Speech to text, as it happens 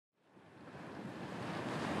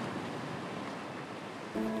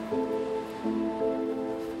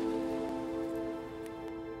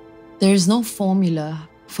There is no formula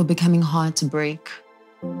for becoming hard to break.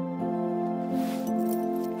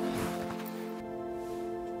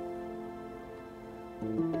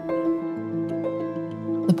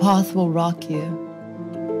 The path will rock you.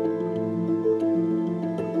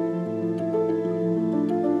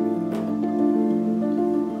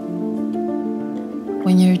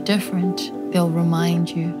 When you're different, they'll remind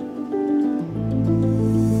you.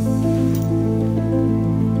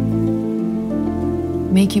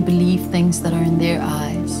 Make you believe things that are in their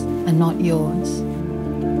eyes and not yours.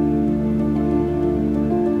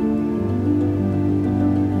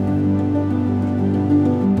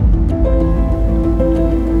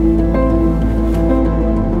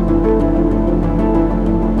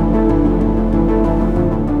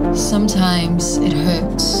 Sometimes it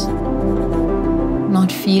hurts,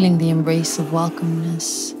 not feeling the embrace of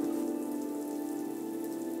welcomeness.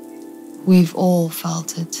 We've all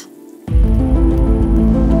felt it.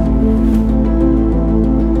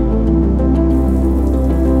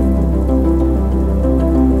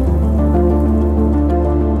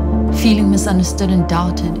 Feeling misunderstood and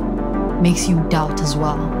doubted makes you doubt as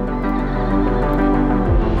well.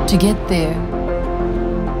 To get there,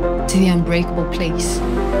 to the unbreakable place,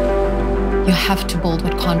 you have to build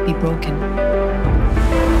what can't be broken.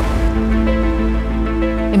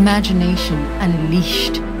 Imagination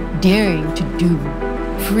unleashed, daring to do,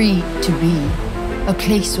 free to be, a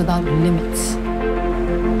place without limits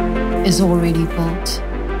is already built,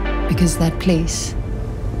 because that place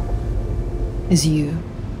is you.